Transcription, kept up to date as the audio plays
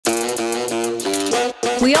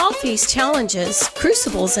We all face challenges,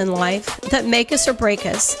 crucibles in life that make us or break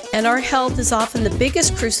us, and our health is often the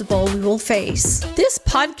biggest crucible we will face. This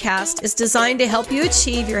podcast is designed to help you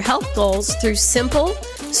achieve your health goals through simple,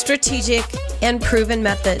 strategic, and proven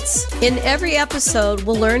methods. In every episode,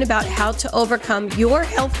 we'll learn about how to overcome your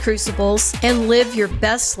health crucibles and live your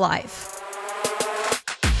best life.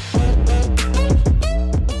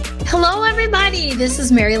 Hello, everybody. This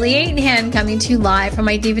is Mary Lee Aidenhan coming to you live from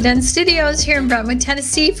my Dividend Studios here in Brentwood,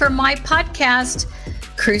 Tennessee for my podcast,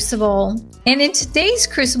 Crucible. And in today's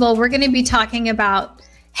Crucible, we're going to be talking about,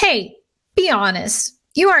 hey, be honest.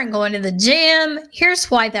 You aren't going to the gym. Here's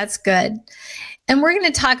why that's good. And we're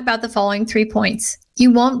going to talk about the following 3 points.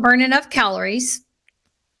 You won't burn enough calories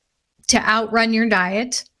to outrun your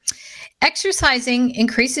diet. Exercising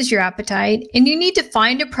increases your appetite, and you need to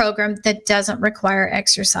find a program that doesn't require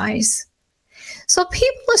exercise. So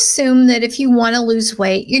people assume that if you want to lose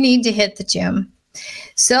weight, you need to hit the gym.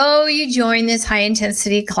 So you join this high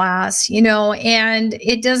intensity class, and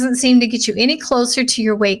it doesn't seem to get you any closer to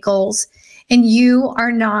your weight goals, and you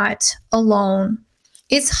are not alone.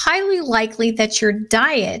 It's highly likely that your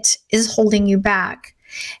diet is holding you back.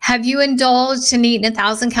 Have you indulged in eating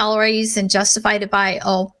 1,000 calories and justified it by,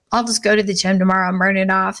 I'll just go to the gym tomorrow and burn it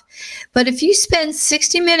off? But if you spend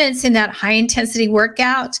 60 minutes in that high intensity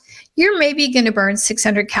workout, you're maybe going to burn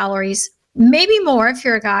 600 calories, maybe more if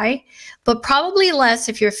you're a guy, but probably less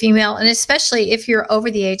if you're a female, and especially if you're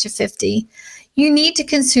over the age of 50. You need to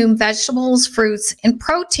consume vegetables, fruits, and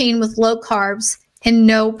protein with low carbs and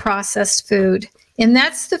no processed food. And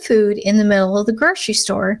that's the food in the middle of the grocery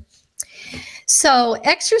store. So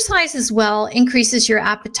exercise as well increases your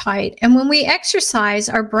appetite. And when we exercise,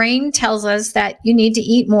 our brain tells us that you need to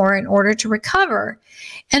eat more in order to recover.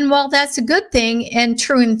 And while that's a good thing and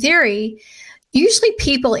true in theory, usually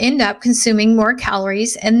people end up consuming more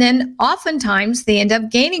calories, and then oftentimes they end up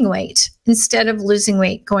gaining weight instead of losing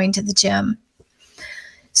weight going to the gym.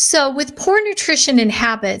 So with poor nutrition and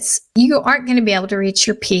habits, you aren't going to be able to reach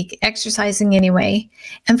your peak exercising anyway.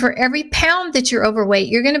 And for every pound that you're overweight,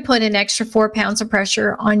 you're going to put an extra 4 pounds of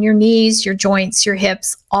pressure on your knees, your joints, your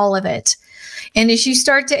hips, all of it. And as you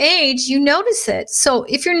start to age, you notice it. So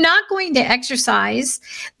if you're not going to exercise,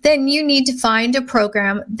 then you need to find a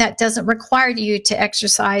program that doesn't require you to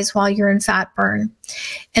exercise while you're in fat burn.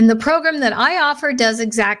 And the program that I offer does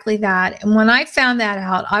exactly that. And when I found that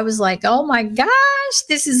out, I was like, oh my gosh,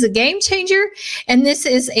 this is a game changer. And this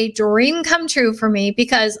is a dream come true for me,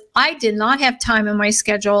 because I did not have time in my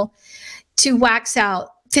schedule to wax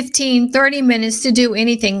out 15, 30 minutes to do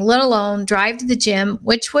anything, let alone drive to the gym,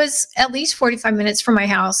 which was at least 45 minutes from my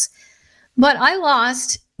house. But I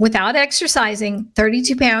lost, without exercising,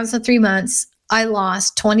 32 pounds in 3 months. I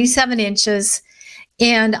lost 27 inches.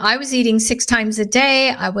 And I was eating 6 times a day.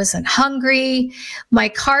 I wasn't hungry. My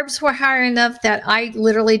carbs were high enough that I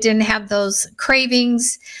literally didn't have those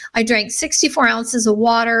cravings. I drank 64 ounces of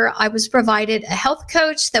water. I was provided a health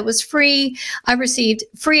coach that was free. I received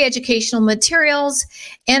free educational materials.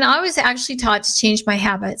 And I was actually taught to change my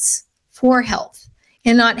habits for health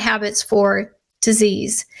and not habits for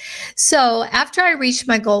disease. So after I reached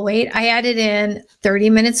my goal weight, I added in 30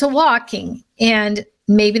 minutes of walking, and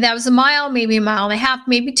maybe that was a mile, maybe a mile and a half,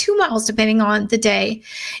 maybe 2 miles, depending on the day.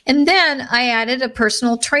 And then I added a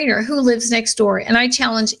personal trainer who lives next door. And I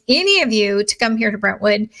challenge any of you to come here to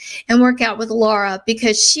Brentwood and work out with Laura,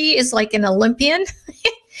 because she is like an Olympian.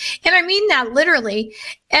 And I mean that literally,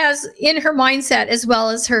 as in her mindset as well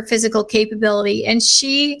as her physical capability. And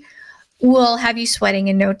she will have you sweating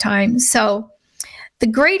in no time. So the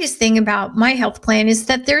greatest thing about my health plan is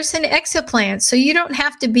that there's an exit plan. So you don't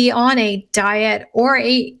have to be on a diet or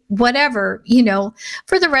a whatever,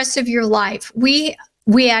 for the rest of your life. We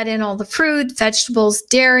add in all the fruit, vegetables,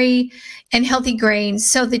 dairy, and healthy grains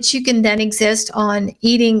so that you can then exist on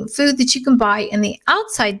eating food that you can buy in the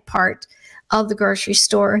outside part of the grocery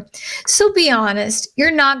store. So be honest, you're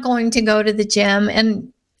not going to go to the gym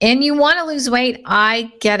and you want to lose weight.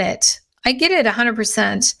 I get it. I get it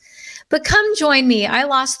 100%. But come join me. I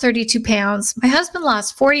lost 32 pounds. My husband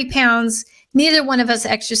lost 40 pounds. Neither one of us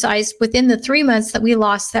exercised within the 3 months that we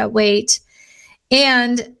lost that weight.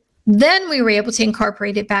 And then we were able to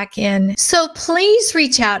incorporate it back in. So please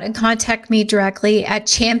reach out and contact me directly at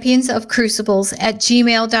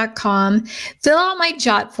championsofcrucibles@gmail.com. Fill out my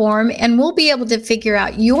jot form and we'll be able to figure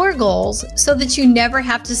out your goals so that you never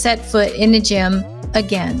have to set foot in a gym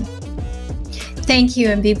again. Thank you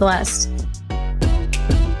and be blessed.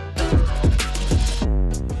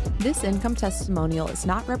 This income testimonial is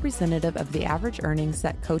not representative of the average earnings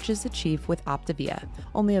that coaches achieve with Optavia.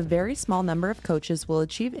 Only a very small number of coaches will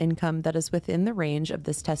achieve income that is within the range of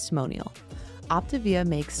this testimonial. Optavia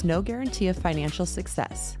makes no guarantee of financial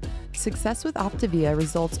success. Success with Optavia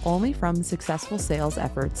results only from successful sales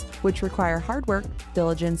efforts, which require hard work,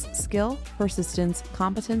 diligence, skill, persistence,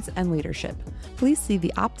 competence, and leadership. Please see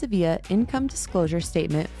the Optavia income disclosure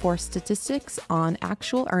statement for statistics on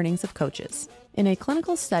actual earnings of coaches. In a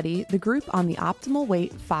clinical study, the group on the Optimal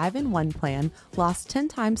Weight 5-in-1 plan lost 10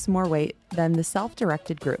 times more weight than the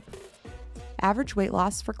self-directed group. Average weight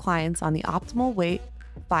loss for clients on the Optimal Weight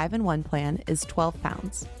 5-in-1 plan is 12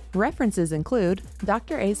 pounds. References include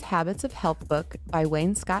Dr. A's Habits of Health book by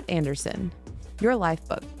Wayne Scott Anderson, Your Life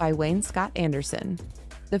book by Wayne Scott Anderson,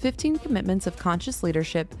 The 15 Commitments of Conscious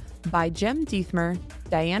Leadership by Jem Diethmer,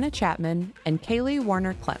 Diana Chapman, and Kaylee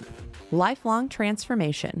Warner-Klemp, Lifelong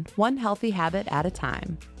Transformation, One Healthy Habit at a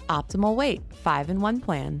Time, Optimal Weight 5-in-1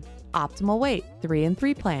 plan, Optimal Weight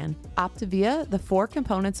 3-in-3 plan, Optavia, the 4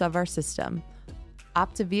 components of our system,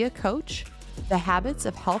 Optavia Coach, The Habits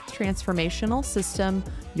of Health Transformational System,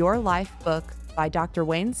 Your Life book by Dr.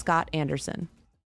 Wayne Scott Anderson.